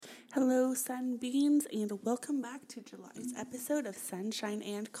Hello, Sunbeams, and welcome back to July's episode of Sunshine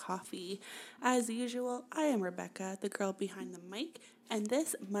and Coffee. As usual, I am Rebecca, the girl behind the mic, and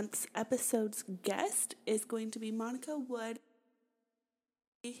this month's episode's guest is going to be Monica Wood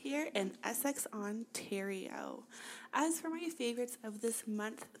here in Essex, Ontario. As for my favorites of this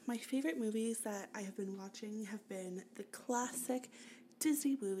month, my favorite movies that I have been watching have been the classic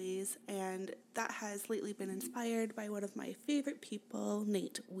Disney movies, and that has lately been inspired by one of my favorite people,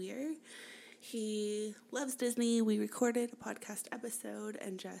 Nate Weir. He loves Disney. We recorded a podcast episode,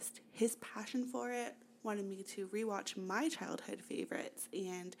 and just his passion for it wanted me to rewatch my childhood favorites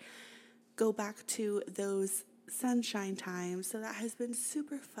and go back to those sunshine times. So that has been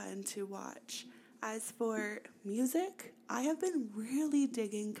super fun to watch. As for music, I have been really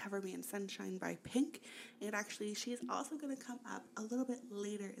digging Cover Me in Sunshine by Pink, and actually she's also going to come up a little bit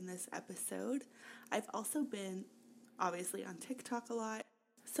later in this episode. I've also been obviously on TikTok a lot,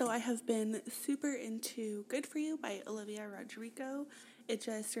 so I have been super into Good For You by Olivia Rodrigo. It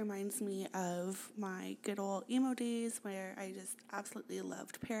just reminds me of my good old emo days where I just absolutely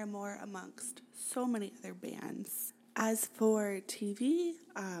loved Paramore amongst so many other bands. As for TV,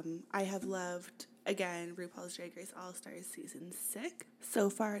 I have loved, again, RuPaul's Drag Race All-Stars Season 6. So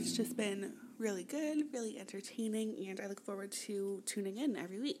far, it's just been really good, really entertaining, and I look forward to tuning in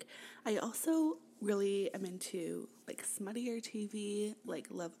every week. I also really am into smuttier TV, like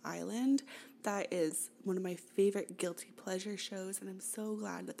Love Island. That is one of my favorite guilty pleasure shows, and I'm so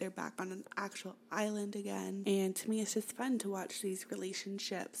glad that they're back on an actual island again. And to me, it's just fun to watch these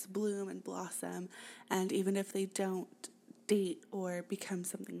relationships bloom and blossom, and even if they don't date or become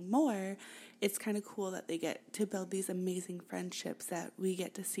something more, it's kind of cool that they get to build these amazing friendships that we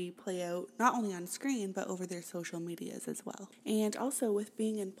get to see play out not only on screen but over their social medias as well. And also with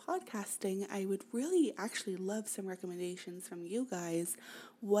being in podcasting, I would really actually love some recommendations from you guys,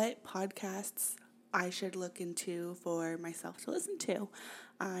 what podcasts I should look into for myself to listen to.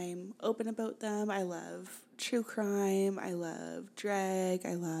 I'm open about them. I love true crime, I love drag,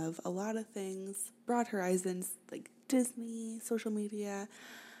 I love a lot of things, broad horizons like Disney, social media,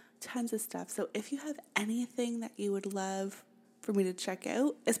 tons of stuff. So if you have anything that you would love for me to check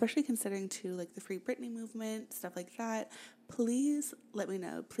out, especially considering too the Free Britney movement, stuff like that, please let me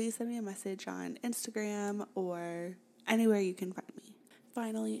know. Please send me a message on Instagram or anywhere you can find me.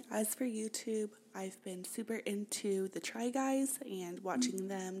 Finally, as for YouTube, I've been super into the Try Guys and watching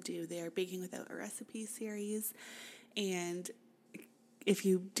them do their Baking Without a Recipe series. And if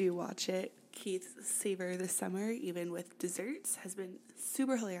you do watch it, Keith's Savor the Summer, even with desserts, has been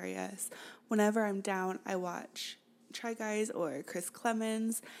super hilarious. Whenever I'm down, I watch Try Guys or Chris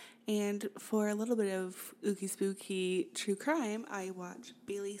Clemens. And for a little bit of ooky spooky true crime, I watch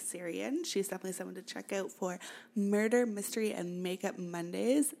Bailey Sarian. She's definitely someone to check out for Murder, Mystery, and Makeup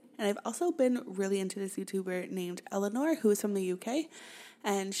Mondays. And I've also been really into this YouTuber named Eleanor, who is from the UK.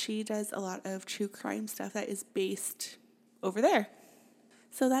 And she does a lot of true crime stuff that is based over there.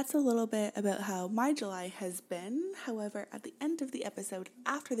 So that's a little bit about how my July has been. However, at the end of the episode,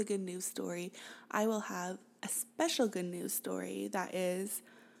 after the good news story, I will have a special good news story that is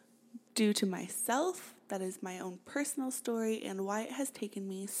due to myself, that is my own personal story, and why it has taken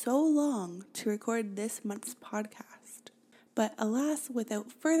me so long to record this month's podcast. But alas,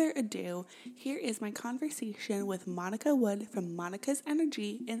 without further ado, here is my conversation with Monica Wood from Monica's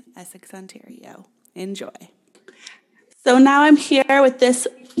Energy in Essex, Ontario. Enjoy. So now I'm here with this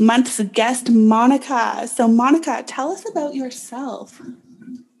month's guest, Monica. So Monica, tell us about yourself.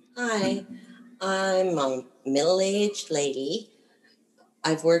 Hi, I'm a middle-aged lady.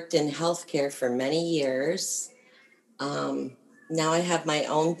 I've worked in healthcare for many years. Now I have my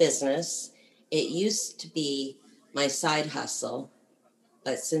own business. It used to be my side hustle,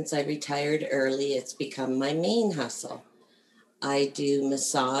 but since I retired early, it's become my main hustle. I do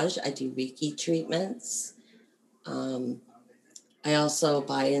massage, I do Reiki treatments. I also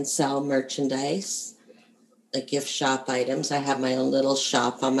buy and sell merchandise, like gift shop items. I have my own little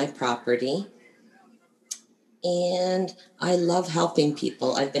shop on my property. And I love helping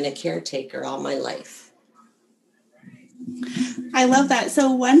people. I've been a caretaker all my life. I love that.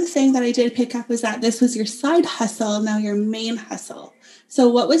 So one thing that I did pick up was that this was your side hustle, now your main hustle. So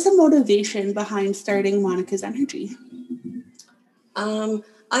what was the motivation behind starting Monica's Energy?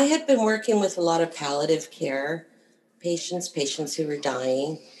 I had been working with a lot of palliative care patients who were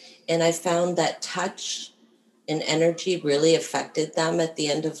dying, and I found that touch and energy really affected them at the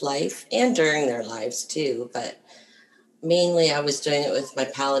end of life and during their lives too. But mainly I was doing it with my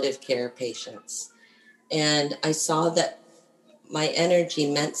palliative care patients. And I saw that my energy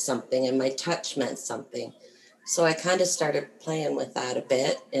meant something and my touch meant something. So I kind of started playing with that a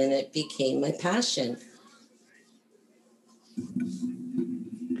bit, and it became my passion.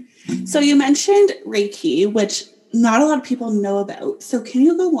 So you mentioned Reiki, which not a lot of people know about. So can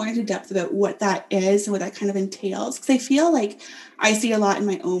you go more into depth about what that is and what that kind of entails? Because I feel like I see a lot in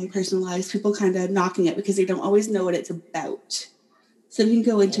my own personal lives, people kind of knocking it because they don't always know what it's about. So you can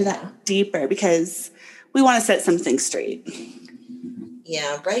go into that deeper because we want to set some things straight.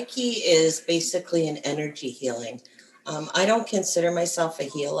 Yeah, Reiki is basically an energy healing. I don't consider myself a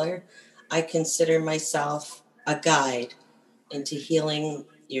healer. I consider myself a guide into healing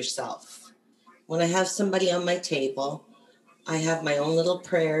yourself. When I have somebody on my table, I have my own little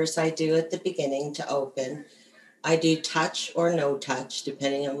prayers I do at the beginning to open. I do touch or no touch,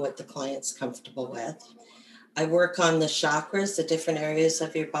 depending on what the client's comfortable with. I work on the chakras, the different areas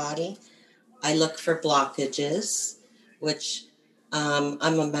of your body. I look for blockages, which I'm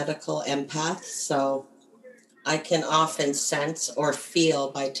a medical empath, so I can often sense or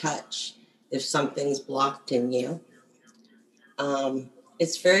feel by touch if something's blocked in you. Um,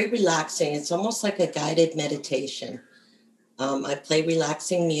 it's very relaxing. It's almost like a guided meditation. I play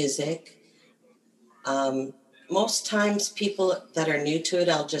relaxing music. Um, Most times, people that are new to it,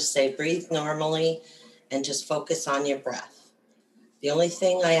 I'll just say breathe normally and just focus on your breath. The only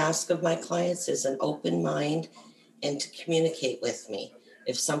thing I ask of my clients is an open mind and to communicate with me.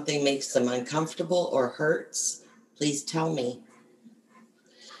 If something makes them uncomfortable or hurts, please tell me.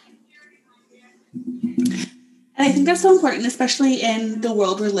 And I think that's so important, especially in the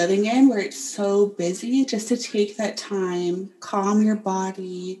world we're living in where it's so busy, just to take that time, calm your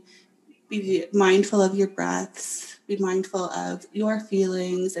body, be mindful of your breaths, be mindful of your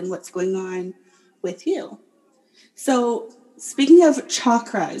feelings and what's going on with you. So, speaking of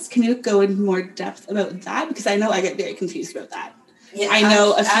chakras, can you go in more depth about that? Because I know I get very confused about that. Yeah, I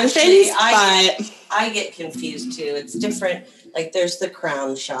know a few things, but I get confused too. It's different. Like there's the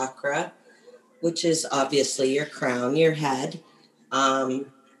crown chakra, which is obviously your crown, your head.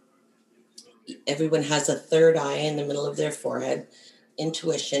 Everyone has a third eye in the middle of their forehead.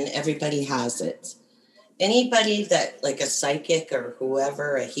 Intuition, everybody has it. Anybody that, like a psychic or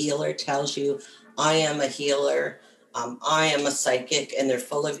whoever, a healer, tells you, I am a healer, I am a psychic, and they're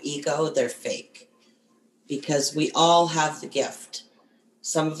full of ego, they're fake. Because we all have the gift.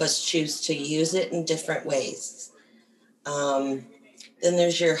 Some of us choose to use it in different ways. Then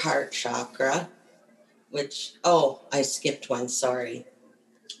there's your heart chakra, which, I skipped one, sorry.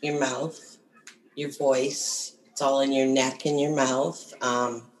 Your mouth, your voice, it's all in your neck and your mouth,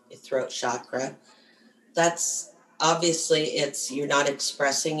 your throat chakra. That's obviously you're not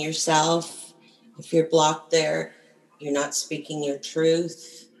expressing yourself. If you're blocked there, you're not speaking your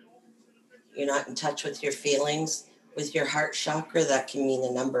truth. You're not in touch with your feelings. With your heart chakra, that can mean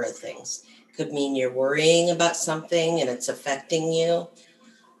a number of things. Could mean you're worrying about something and it's affecting you.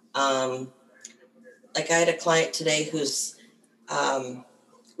 Like I had a client today whose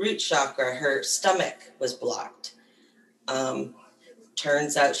root chakra, her stomach was blocked.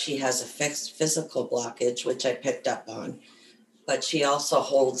 Turns out she has a fixed physical blockage, which I picked up on, but she also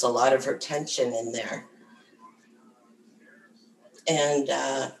holds a lot of her tension in there. And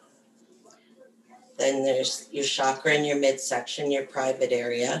then there's your chakra in your midsection, your private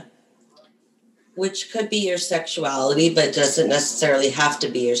area, which could be your sexuality, but doesn't necessarily have to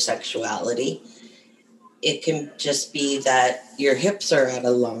be your sexuality. It can just be that your hips are out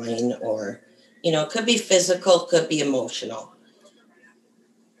of line, or, it could be physical, could be emotional.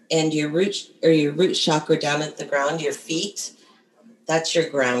 And your root chakra down at the ground, your feet, that's your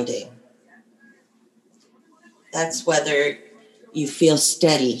grounding. That's whether you feel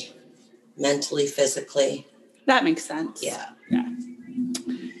steady mentally, physically. That makes sense. Yeah.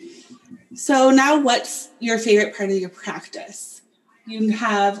 So now what's your favorite part of your practice? You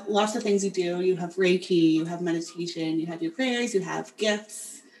have lots of things you do. You have Reiki, you have meditation, you have your prayers, you have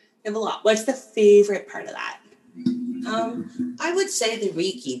gifts. You have a lot. What's the favorite part of that? I would say the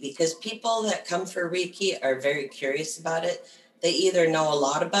Reiki, because people that come for Reiki are very curious about it. They either know a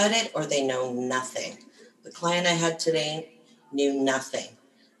lot about it or they know nothing. The client I had today knew nothing.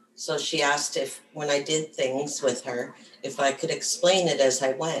 So she asked if, when I did things with her, if I could explain it as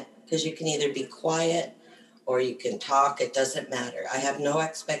I went, because you can either be quiet or you can talk. It doesn't matter. I have no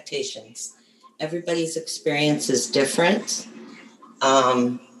expectations. Everybody's experience is different.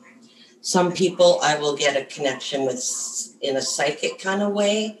 Some people I will get a connection with in a psychic kind of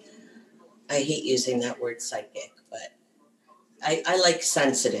way. I hate using that word psychic, but I like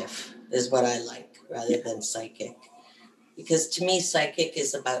sensitive is what I like rather than psychic. Because to me, psychic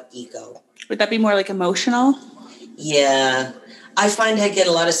is about ego. Would that be more like emotional? Yeah. I find I get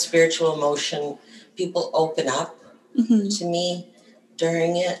a lot of spiritual emotion people open up Mm-hmm. to me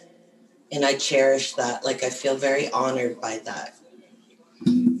during it. And I cherish that. Like, I feel very honored by that.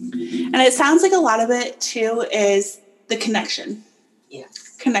 And it sounds like a lot of it, too, is the connection.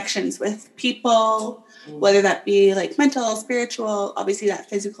 Yes. Connections with people, whether that be like mental, spiritual, obviously that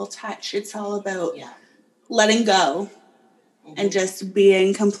physical touch. It's all about letting go and just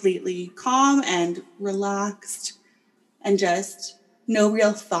being completely calm and relaxed and just no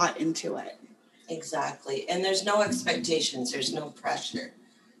real thought into it. Exactly. And there's no expectations. There's no pressure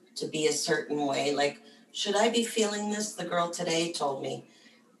to be a certain way. Like, should I be feeling this? The girl today told me,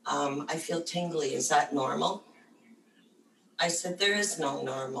 I feel tingly. Is that normal? I said, there is no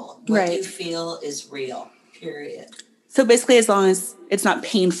normal. What you feel is real, period. So basically, as long as it's not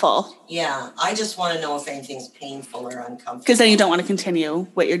painful. Yeah, I just want to know if anything's painful or uncomfortable. Because then you don't want to continue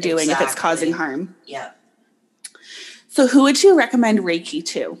what you're doing if it's causing harm. Yeah. So who would you recommend Reiki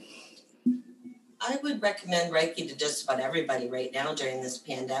to? I would recommend Reiki to just about everybody right now during this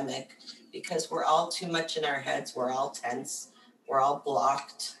pandemic, because we're all too much in our heads. We're all tense. We're all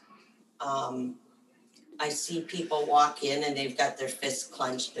blocked. I see people walk in and they've got their fists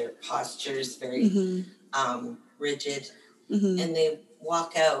clenched, their posture's very rigid, and they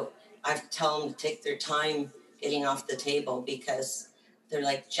walk out. I tell them to take their time getting off the table because they're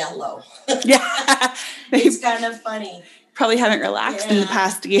like Jell-O. Yeah. It's kind of funny. Probably haven't relaxed in the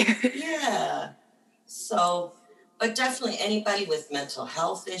past year. Yeah. So, but definitely anybody with mental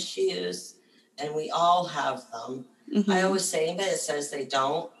health issues, and we all have them. I always say anybody that says they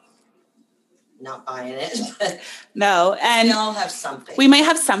don't, not buying it. But no, and we all have something. We might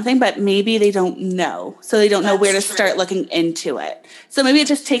have something, but maybe they don't know. So they don't know where to start looking into it. So maybe it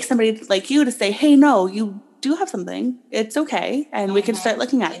just takes somebody like you to say, hey, no, you do have something. It's okay. And we can start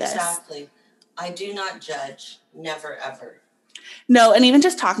looking at this. Exactly. I do not judge. Never, ever. No, and even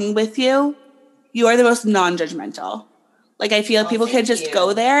just talking with you, you are the most non-judgmental. Like, I feel people can just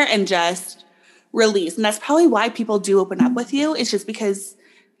go there and just release. And that's probably why people do open up with you. It's just because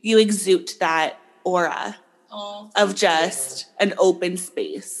you exude that aura of just an open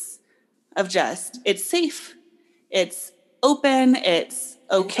space, of just, it's safe, it's open, it's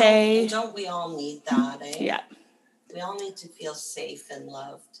okay. And don't we all need that, eh? Yeah. We all need to feel safe and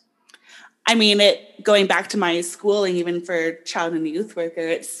loved. I mean, going back to my schooling, even for child and youth worker,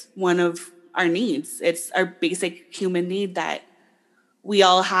 it's one of our needs. It's our basic human need that we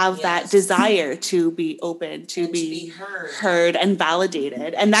all have that desire to be open, to be heard and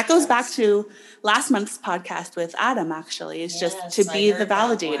validated. And that goes back to last month's podcast with Adam, actually, is just to be the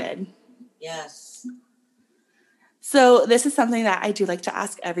validated. Yes. So this is something that I do like to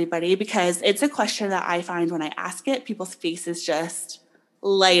ask everybody, because it's a question that I find when I ask it, people's faces just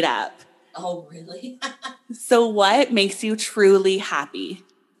light up. Oh, really? So what makes you truly happy?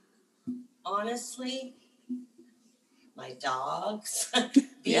 Honestly, my dogs,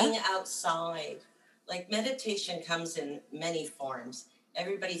 being outside. Like, meditation comes in many forms.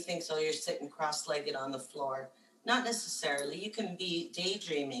 Everybody thinks, oh, you're sitting cross-legged on the floor. Not necessarily. You can be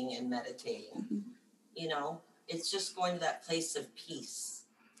daydreaming and meditating. You know, it's just going to that place of peace.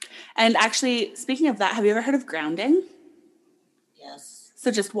 And actually, speaking of that, have you ever heard of grounding? Yes. So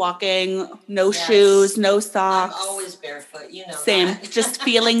just walking, no shoes, no socks. I'm always barefoot, you know. Same. That. Just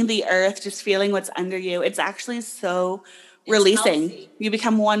feeling the earth, just feeling what's under you. It's actually so releasing. Healthy. You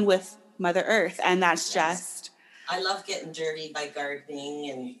become one with Mother Earth, and that's just... I love getting dirty by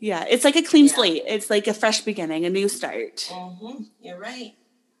gardening. And yeah, it's like a clean slate. It's like a fresh beginning, a new start. You're right.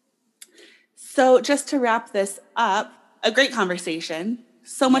 So just to wrap this up, a great conversation.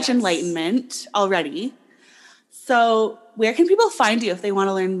 So much enlightenment already. So where can people find you if they want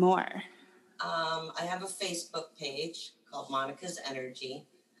to learn more? I have a Facebook page called Monica's Energy.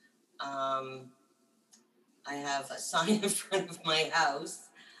 I have a sign in front of my house.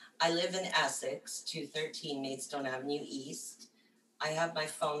 I live in Essex, 213 Maidstone Avenue East. I have my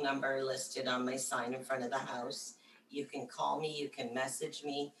phone number listed on my sign in front of the house. You can call me. You can message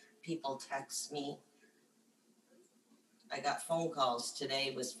me. People text me. I got phone calls.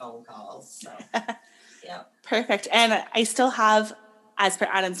 Today was phone calls. So, yeah. Perfect. And I still have, as per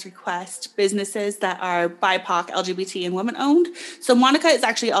Adam's request, businesses that are BIPOC, LGBT, and women-owned. So Monica is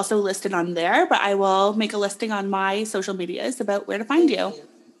actually also listed on there, but I will make a listing on my social medias about where to find you.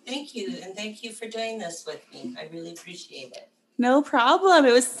 Thank you. And thank you for doing this with me. I really appreciate it. No problem.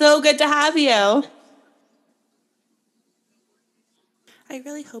 It was so good to have you. I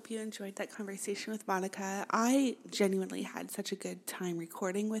really hope you enjoyed that conversation with Monica. I genuinely had such a good time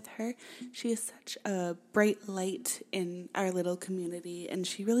recording with her. She is such a bright light in our little community, and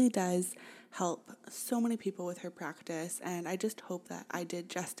she really does help so many people with her practice, and I just hope that I did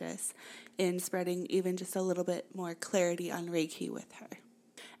justice in spreading even just a little bit more clarity on Reiki with her.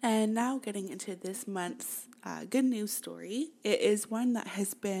 And now getting into this month's good news story. It is one that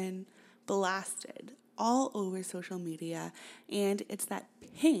has been blasted all over social media, and it's that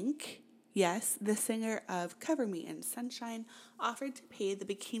Pink, yes, the singer of Cover Me in Sunshine, offered to pay the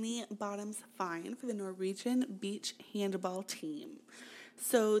Bikini Bottoms fine for the Norwegian beach handball team.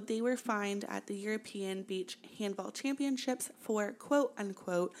 So they were fined at the European Beach Handball Championships for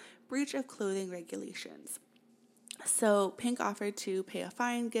quote-unquote breach of clothing regulations. So Pink offered to pay a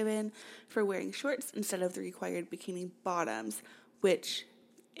fine given for wearing shorts instead of the required bikini bottoms, which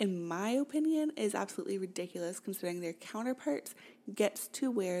in my opinion is absolutely ridiculous considering their counterparts gets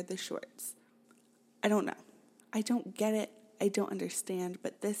to wear the shorts. I don't know. I don't get it. I don't understand,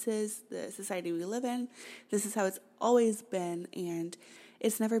 but this is the society we live in. This is how it's always been, and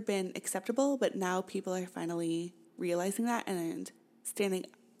it's never been acceptable, but now people are finally realizing that and standing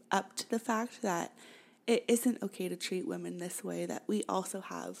up to the fact that it isn't okay to treat women this way, that we also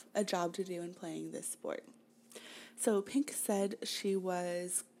have a job to do in playing this sport. So Pink said she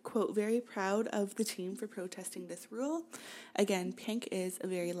was, quote, very proud of the team for protesting this rule. Again, Pink is a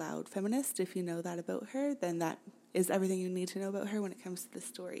very loud feminist. If you know that about her, then that is everything you need to know about her when it comes to this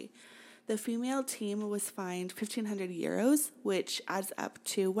story. The female team was fined 1,500 euros, which adds up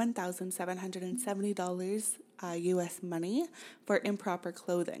to $1,770 US money for improper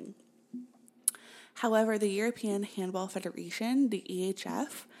clothing. However, the European Handball Federation, the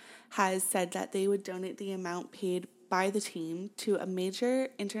EHF, has said that they would donate the amount paid by the team to a major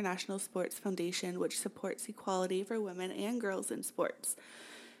international sports foundation which supports equality for women and girls in sports.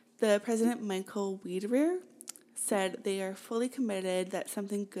 The president, Michael Wiederer, said they are fully committed that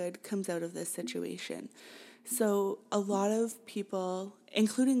something good comes out of this situation. So a lot of people,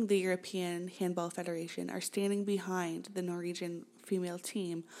 including the European Handball Federation, are standing behind the Norwegian female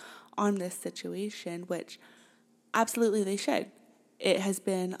team on this situation, which absolutely they should. It has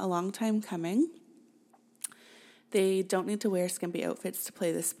been a long time coming. They don't need to wear skimpy outfits to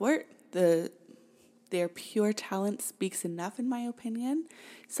play the sport. Their pure talent speaks enough, in my opinion.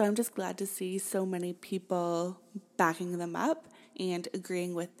 So I'm just glad to see so many people backing them up and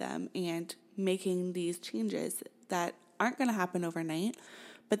agreeing with them and making these changes that aren't going to happen overnight.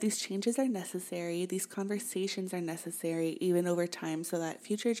 But these changes are necessary. These conversations are necessary even over time so that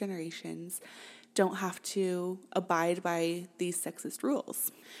future generations don't have to abide by these sexist rules.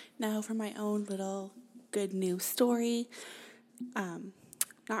 Now for my own little good news story.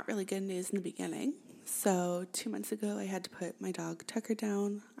 Not really good news in the beginning. So 2 months ago, I had to put my dog Tucker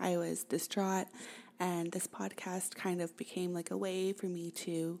down. I was distraught, and this podcast kind of became like a way for me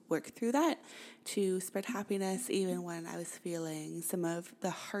to work through that, to spread happiness even when I was feeling some of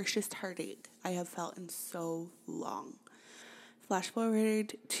the harshest heartache I have felt in so long. Flash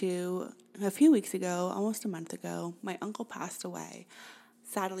forward to a few weeks ago, almost a month ago, my uncle passed away.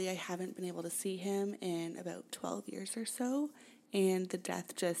 Sadly, I haven't been able to see him in about 12 years or so, and the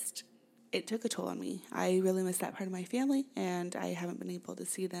death it took a toll on me. I really miss that part of my family, and I haven't been able to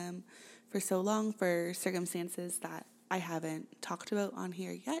see them for so long for circumstances that I haven't talked about on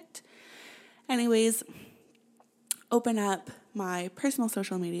here yet. Anyways, open up my personal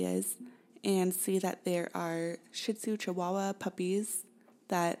social medias and see that there are Shih Tzu Chihuahua puppies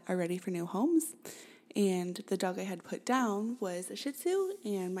that are ready for new homes. And the dog I had put down was a Shih Tzu,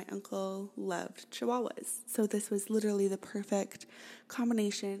 and my uncle loved Chihuahuas. So this was literally the perfect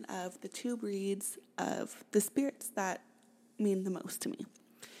combination of the two breeds of the spirits that mean the most to me.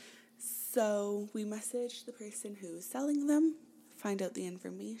 So we messaged the person who's selling them, find out the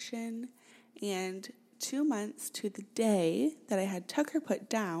information, and 2 months to the day that I had Tucker put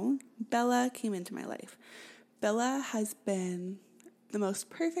down, Bella came into my life. Bella has been the most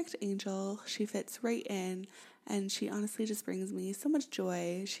perfect angel. She fits right in, and she honestly just brings me so much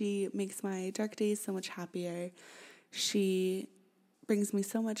joy. She makes my dark days so much happier. She brings me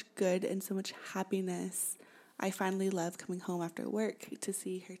so much good and so much happiness. I finally love coming home after work to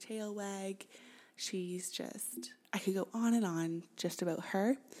see her tail wag. I could go on and on just about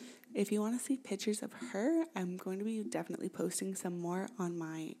her. If you want to see pictures of her, I'm going to be definitely posting some more on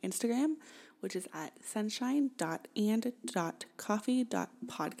my Instagram, which is at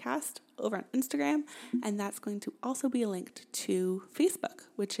sunshine.and.coffee.podcast over on Instagram. And that's going to also be linked to Facebook,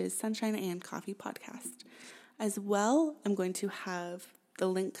 which is Sunshine and Coffee Podcast. As well, I'm going to have the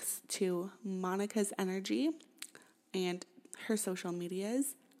links to Monica's Energy and her social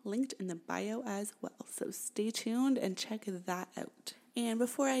medias linked in the bio as well. So stay tuned and check that out. And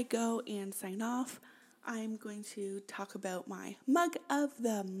before I go and sign off, I'm going to talk about my mug of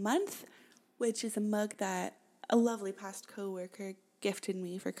the month, which is a mug that a lovely past coworker gifted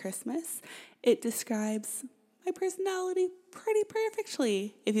me for Christmas. It describes my personality pretty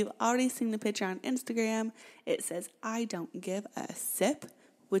perfectly. If you've already seen the picture on Instagram, it says, "I don't give a sip,"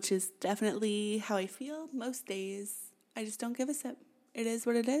 which is definitely how I feel most days. I just don't give a sip. It is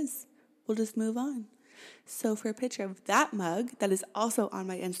what it is. We'll just move on. So for a picture of that mug, that is also on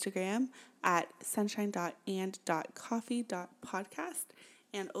my Instagram at sunshine.and.coffee.podcast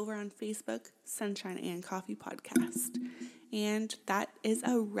and over on Facebook, Sunshine and Coffee Podcast. And that is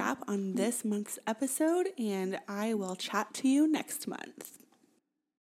a wrap on this month's episode, and I will chat to you next month.